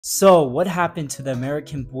So, what happened to the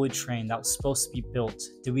American bullet train that was supposed to be built?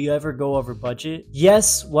 Did we ever go over budget?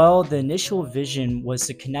 Yes, well, the initial vision was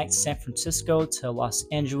to connect San Francisco to Los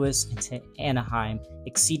Angeles and to Anaheim,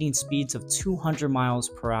 exceeding speeds of 200 miles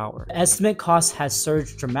per hour. The estimate cost has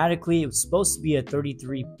surged dramatically. It was supposed to be a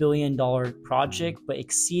 $33 billion project, but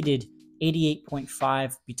exceeded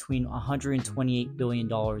 88.5 between $128 billion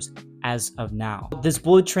as of now. This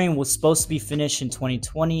bullet train was supposed to be finished in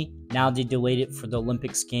 2020. Now they delayed it for the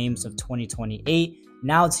Olympics Games of 2028.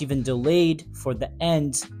 Now it's even delayed for the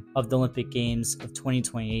end of the Olympic Games of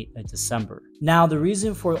 2028 in December. Now, the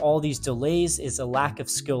reason for all these delays is a lack of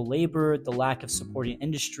skilled labor, the lack of supporting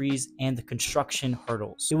industries, and the construction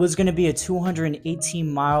hurdles. It was going to be a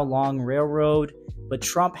 218-mile long railroad, but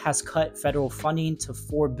Trump has cut federal funding to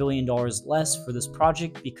 $4 billion less for this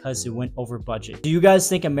project because it went over budget. Do you guys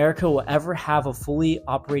think America will ever have a fully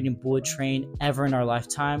operating bullet train ever in our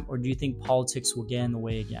lifetime, or do you think politics will get in the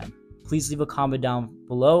way again? Please leave a comment down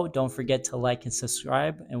below. Don't forget to like and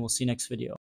subscribe, and we'll see you next video.